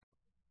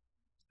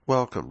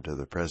Welcome to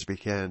the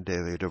Presbycan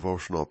Daily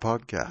Devotional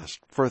Podcast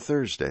for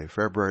Thursday,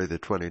 February the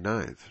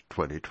 29th,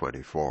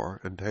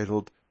 2024,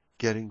 entitled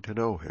Getting to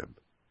Know Him,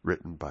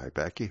 written by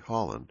Becky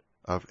Holland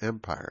of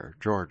Empire,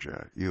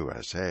 Georgia,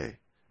 USA,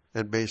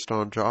 and based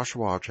on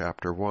Joshua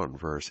chapter 1,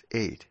 verse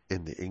 8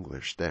 in the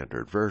English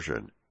Standard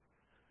Version.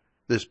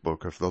 This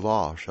book of the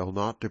law shall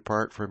not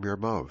depart from your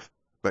mouth,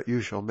 but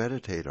you shall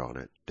meditate on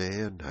it day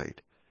and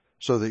night,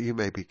 so that you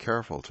may be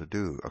careful to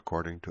do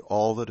according to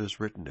all that is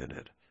written in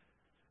it.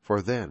 For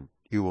then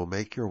you will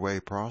make your way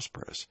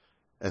prosperous,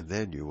 and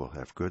then you will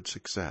have good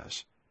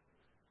success.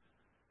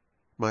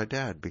 My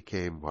dad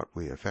became what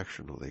we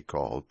affectionately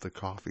called the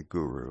coffee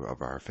guru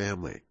of our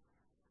family.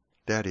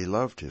 Daddy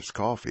loved his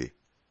coffee.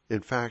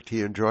 In fact,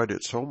 he enjoyed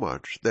it so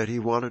much that he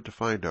wanted to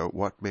find out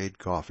what made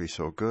coffee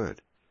so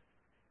good.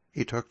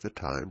 He took the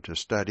time to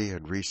study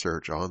and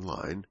research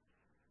online,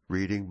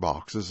 reading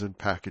boxes and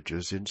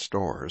packages in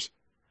stores,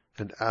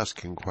 and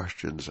asking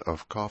questions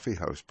of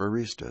coffeehouse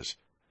baristas.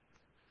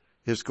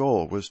 His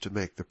goal was to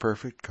make the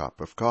perfect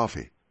cup of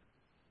coffee.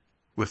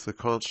 With the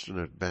constant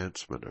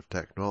advancement of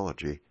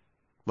technology,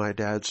 my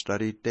dad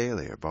studied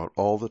daily about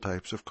all the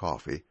types of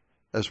coffee,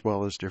 as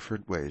well as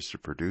different ways to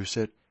produce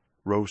it,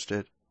 roast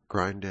it,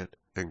 grind it,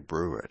 and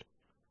brew it.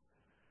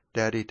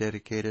 Daddy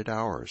dedicated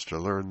hours to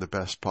learn the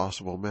best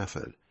possible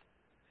method.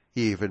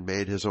 He even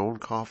made his own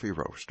coffee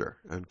roaster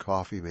and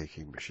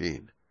coffee-making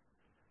machine.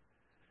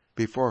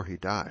 Before he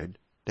died,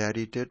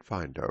 Daddy did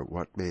find out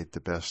what made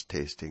the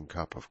best-tasting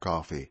cup of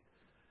coffee.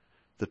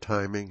 The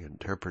timing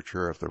and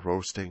temperature of the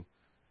roasting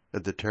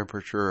and the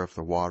temperature of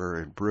the water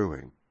in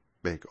brewing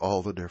make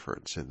all the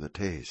difference in the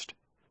taste.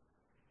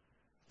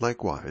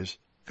 Likewise,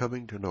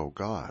 coming to know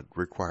God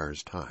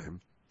requires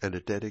time and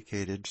a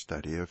dedicated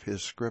study of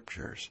His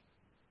Scriptures.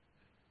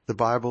 The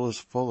Bible is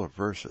full of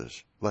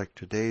verses, like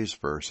today's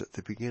verse at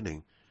the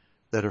beginning,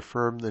 that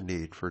affirm the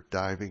need for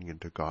diving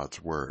into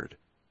God's Word.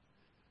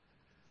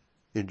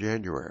 In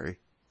January,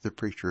 the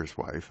preacher's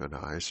wife and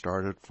I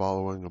started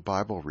following a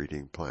Bible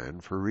reading plan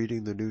for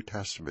reading the New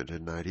Testament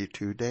in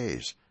 92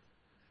 days.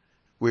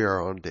 We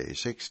are on day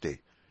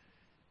 60.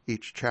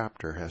 Each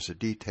chapter has a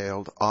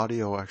detailed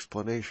audio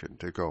explanation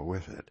to go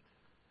with it.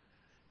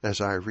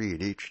 As I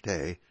read each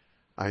day,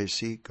 I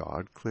see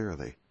God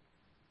clearly.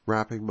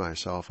 Wrapping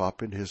myself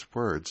up in His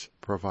words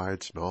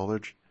provides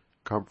knowledge,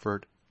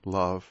 comfort,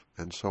 love,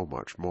 and so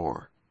much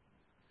more.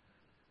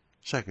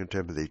 2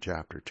 Timothy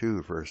chapter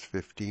 2, verse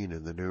 15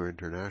 in the New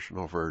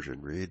International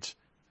Version reads,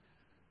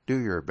 Do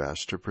your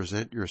best to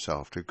present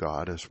yourself to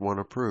God as one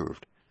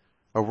approved,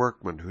 a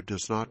workman who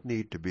does not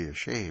need to be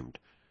ashamed,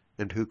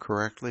 and who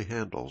correctly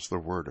handles the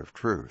word of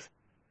truth.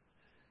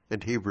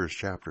 And Hebrews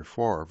chapter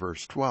 4,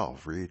 verse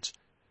 12 reads,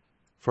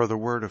 For the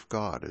word of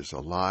God is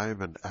alive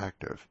and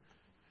active.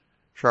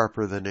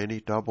 Sharper than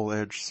any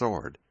double-edged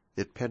sword,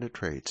 it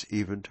penetrates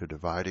even to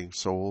dividing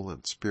soul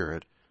and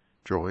spirit,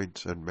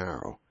 joints and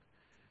marrow.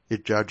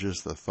 It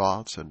judges the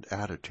thoughts and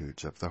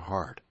attitudes of the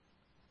heart.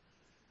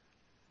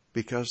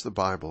 Because the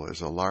Bible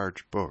is a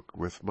large book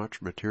with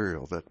much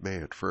material that may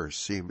at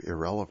first seem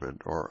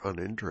irrelevant or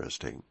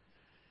uninteresting,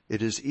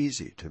 it is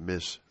easy to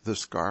miss the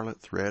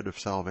scarlet thread of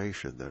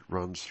salvation that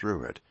runs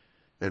through it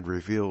and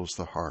reveals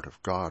the heart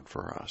of God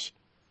for us.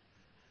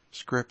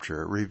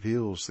 Scripture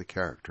reveals the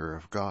character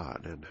of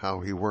God and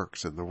how He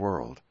works in the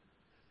world.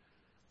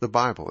 The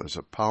Bible is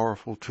a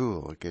powerful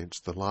tool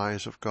against the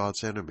lies of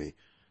God's enemy,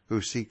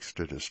 who seeks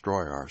to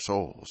destroy our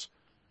souls.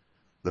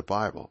 The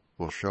Bible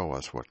will show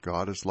us what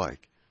God is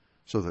like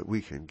so that we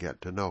can get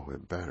to know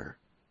Him better.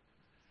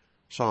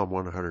 Psalm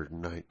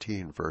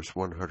 119, verse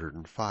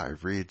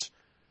 105 reads,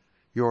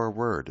 Your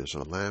word is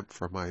a lamp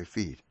for my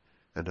feet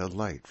and a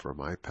light for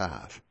my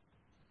path.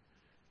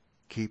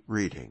 Keep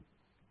reading,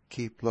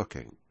 keep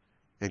looking,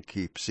 and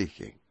keep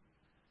seeking.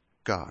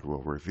 God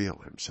will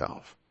reveal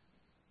Himself.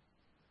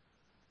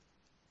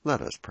 Let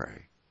us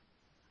pray.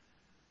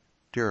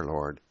 Dear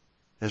Lord,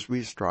 as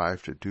we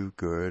strive to do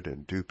good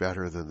and do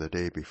better than the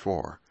day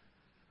before,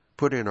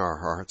 put in our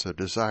hearts a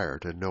desire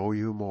to know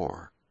You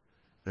more,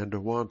 and a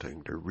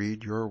wanting to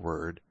read Your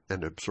word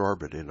and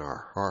absorb it in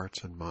our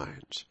hearts and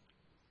minds.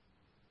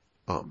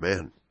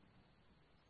 Amen.